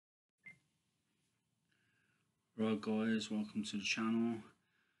Right, guys, welcome to the channel.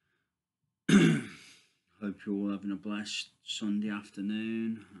 Hope you're all having a blessed Sunday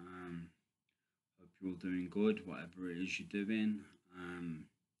afternoon. Hope you're all doing good, whatever it is you're doing. I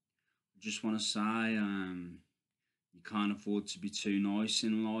just want to say you can't afford to be too nice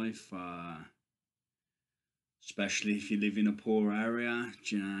in life, especially if you live in a poor area.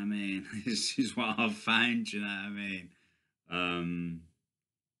 Do you know what I mean? This is what I've found. Do you know what I mean?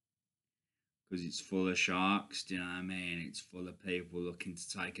 Because it's full of sharks. Do you know what I mean? It's full of people looking to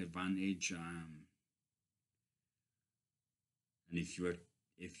take advantage. And if you're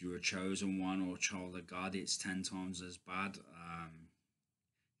a chosen one or a child of God, it's 10 times as bad.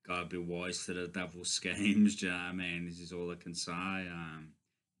 Gotta be wise to the devil's schemes. Do you know what I mean? This is all I can say.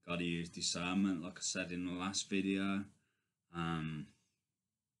 Gotta use discernment, like I said in the last video.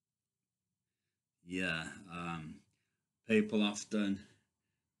 Yeah. People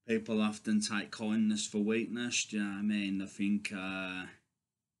often take kindness for weakness. Do you know what I mean? They think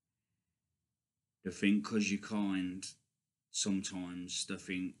because you're kind, sometimes they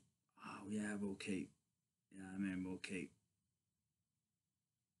think, oh yeah, we'll keep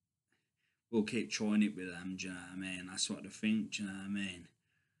trying it with them. Do you know what I mean? That's what they think. Do you know what I mean?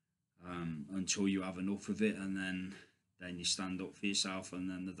 Until you have enough of it, and then you stand up for yourself, and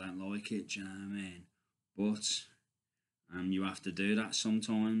then they don't like it. Do you know what I mean? But you have to do that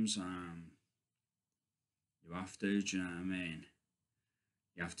sometimes. You have to. Do you know what I mean?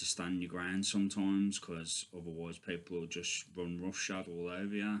 You have to stand your ground sometimes, because otherwise people will just run roughshod all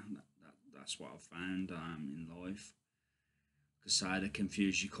over you. That's what I've found in life. Because they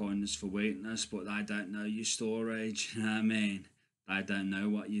confuse your kindness for weakness, but they don't know your story. Do you know what I mean? They don't know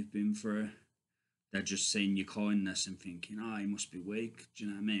what you've been through. They're just seeing your kindness and thinking, oh, he must be weak. Do you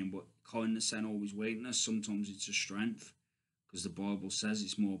know what I mean? But kindness ain't always weakness. Sometimes it's a strength. Because the Bible says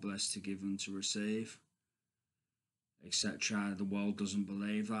it's more blessed to give than to receive, etc. The world doesn't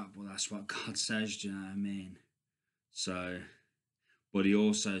believe that, but that's what God says. Do you know what I mean? So, but he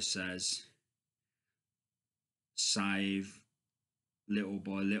also says, save little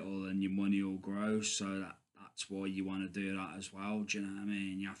by little and your money will grow. So that's why you want to do that as well. Do you know what I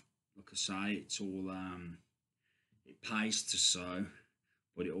mean? You have, like I say, it's all it pays to sow,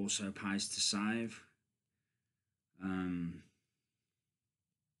 but it also pays to save.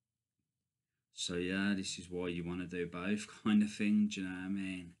 So yeah, this is why you want to do both, kind of thing. Do you know what I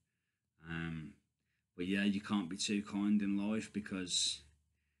mean? But yeah, you can't be too kind in life, because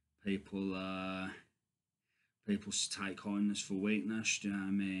people take kindness for weakness. Do you know what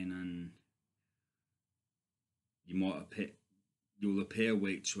I mean? And you'll appear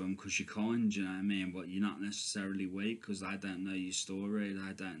weak to them because you're kind. Do you know what I mean? But you're not necessarily weak, because they don't know your story.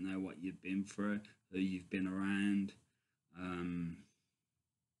 They don't know what you've been through, who you've been around,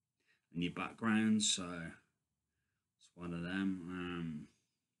 and your background. So it's one of them.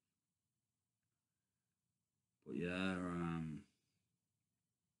 But yeah,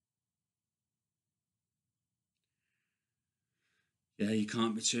 yeah, you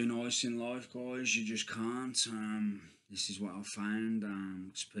can't be too nice in life, guys. You just can't. This is what I've found.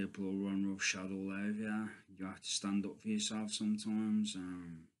 Because people will run roughshod all over you. You have to stand up for yourself sometimes.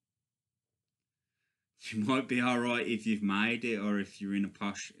 You might be all right if you've made it, or if you're in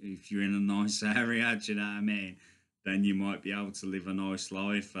a nice area. Do you know what I mean? Then you might be able to live a nice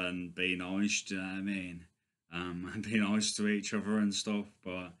life and be nice. Do you know what I mean? And be nice to each other and stuff.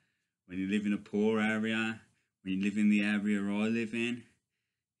 But when you live in a poor area, when you live in the area I live in,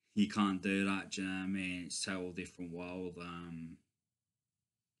 you can't do that. Do you know what I mean? It's a total different world.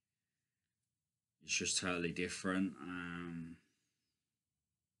 It's just totally different.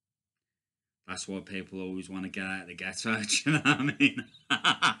 That's why people always want to get out of the ghetto. Do you know what I mean?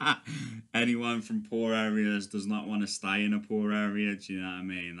 Anyone from poor areas does not want to stay in a poor area. Do you know what I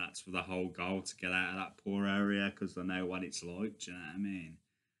mean? That's the whole goal, to get out of that poor area, because they know what it's like. Do you know what I mean?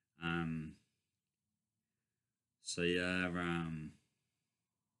 So yeah,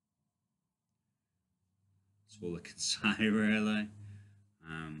 that's all I can say, really.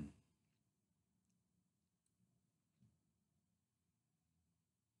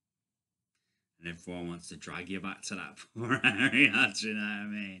 And everyone wants to drag you back to that poor area. Do you know what I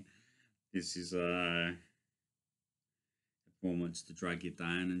mean? This is everyone wants to drag you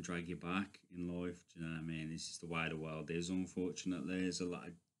down and drag you back in life. Do you know what I mean? This is the way the world is. Unfortunately, there's a lot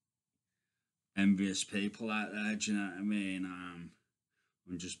of envious people out there. Do you know what I mean?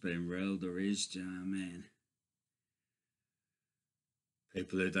 I'm just being real. There is. Do you know what I mean?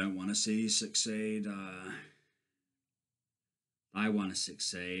 People who don't want to see you succeed. They want to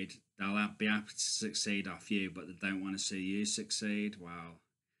succeed. They'll be happy to succeed off you, but they don't want to see you succeed. Well,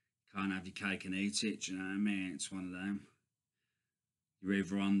 can't have your cake and eat it. Do you know what I mean? It's one of them. You're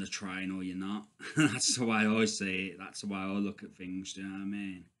either on the train or you're not. That's the way I see it. That's the way I look at things. Do you know what I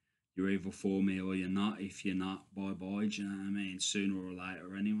mean? You're either for me or you're not. If you're not, bye bye. Do you know what I mean? Sooner or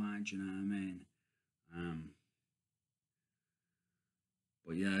later, anyway. Do you know what I mean? Um,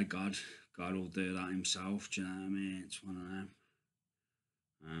 but yeah, God will do that Himself. Do you know what I mean? It's one of them.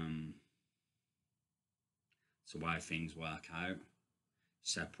 Um, it's the way things work out.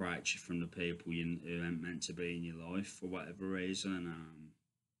 Separates you from the people who ain't meant to be in your life for whatever reason.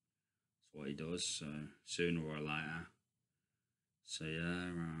 That's what He does. So sooner or later. So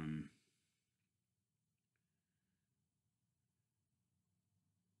yeah.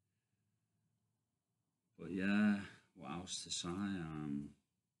 But yeah, what else to say?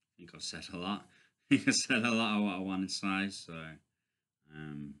 I think I've said a lot. I think I said a lot of what I wanted to say. So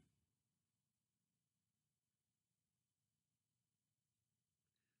um,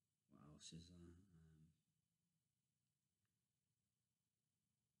 what else is there?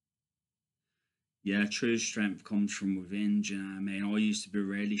 Yeah, true strength comes from within. Do you know what I mean? I used to be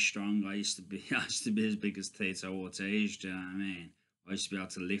really strong. I used to be, I used to be as big as Tito Ortiz. Do you know what I mean? I used to be able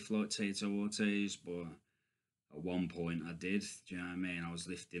to lift like Tito Ortiz, but at one point I did. Do you know what I mean? I was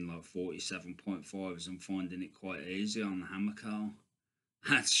lifting like 47.5s and finding it quite easy on the hammer curl.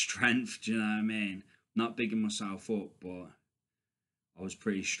 That's strength. Do you know what I mean? Not bigging myself up, but I was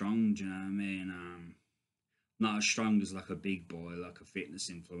pretty strong. Do you know what I mean? Not as strong as like a big boy, like a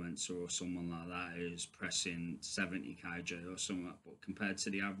fitness influencer or someone like that who's pressing 70 kg or something like that. But compared to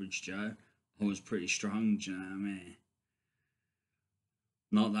the average Joe, I was pretty strong. Do you know what I mean?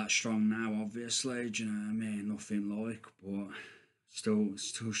 Not that strong now, obviously. Do you know what I mean? Nothing like, but still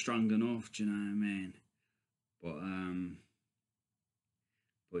strong enough. Do you know what I mean? But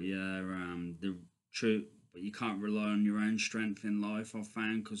but yeah, the true. But you can't rely on your own strength in life. I've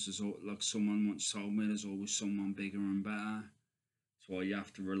found because like someone once told me, there's always someone bigger and better. That's why you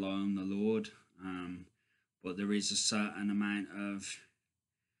have to rely on the Lord. Um, but there is a certain amount of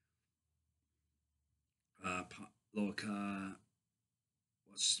like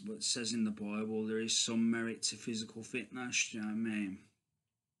what it says in the Bible. There is some merit to physical fitness. Do you know what I mean?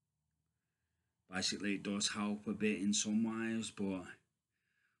 Basically, it does help a bit in some ways, but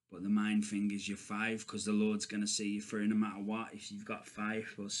the main thing is your faith, because the Lord's going to see you through no matter what. If you've got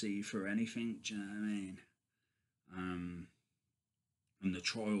faith, He'll see you through anything. Do you know what I mean? Um, and the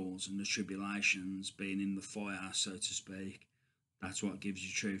trials and the tribulations, being in the fire, so to speak, that's what gives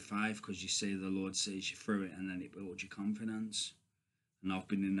you true faith, because you see the Lord sees you through it, and then it builds your confidence. And I've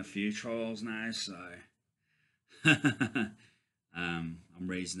been in a few trials now, so I'm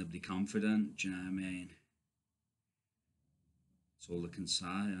reasonably confident. Do you know what I mean? That's all I can say.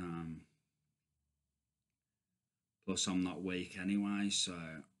 Plus, I'm not weak anyway, so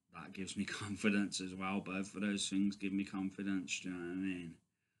that gives me confidence as well. Both of those things give me confidence. Do you know what I mean?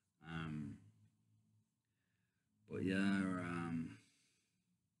 Um, but yeah,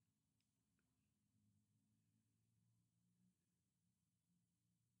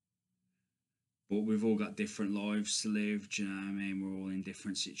 but we've all got different lives to live. Do you know what I mean? We're all in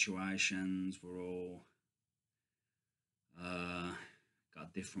different situations. We're all uh,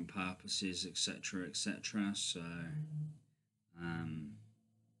 got different purposes, etc., etc. Um,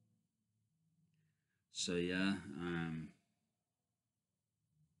 so yeah.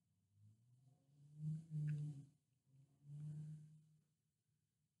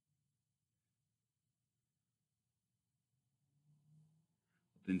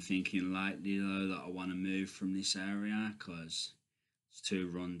 I've been thinking lately though that I want to move from this area because it's too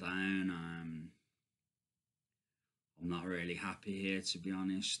run down. I'm not really happy here, to be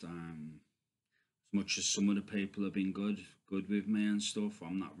honest. As much as some of the people have been good with me and stuff,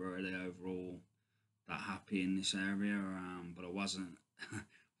 I'm not really overall that happy in this area. But I wasn't, I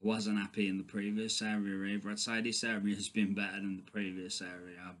wasn't happy in the previous area either. I'd say this area has been better than the previous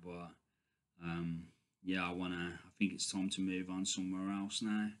area, but um, yeah, I think it's time to move on somewhere else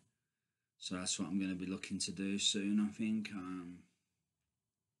now. So that's what I'm going to be looking to do soon. I think.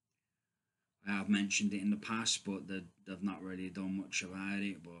 I have mentioned it in the past, but they've not really done much about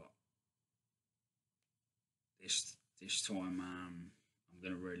it. But this time, I'm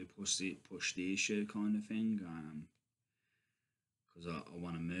gonna really push the issue kind of thing. Because I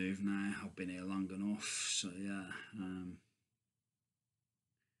want to move now. I've been here long enough, so yeah.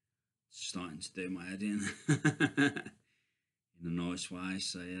 Starting to do my head in in a nice way.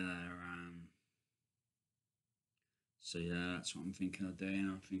 So yeah, that's what I'm thinking of doing.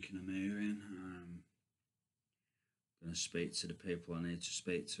 I'm thinking of moving. Going to speak to the people I need to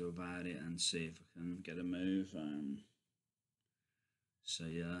speak to about it and see if I can get a move. So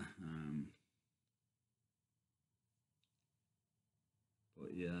yeah,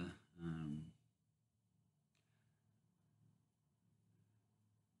 but yeah,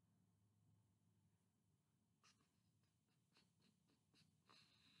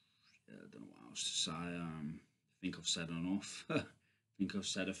 yeah, I don't know what else to say. I think I've said enough. I think I've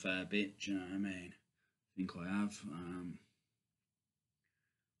said a fair bit. Do you know what I mean? I think I have.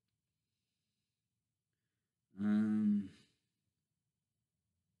 Um,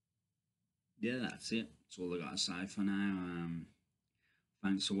 yeah, that's it. That's all I got to say for now.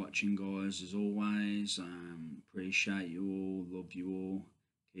 Thanks for watching, guys. As always, appreciate you all. Love you all.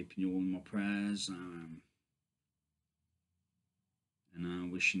 Keeping you all in my prayers.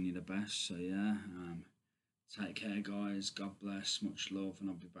 And wishing you the best. So yeah. Take care, guys. God bless. Much love, and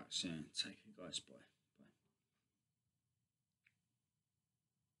I'll be back soon. Take care, guys. Bye.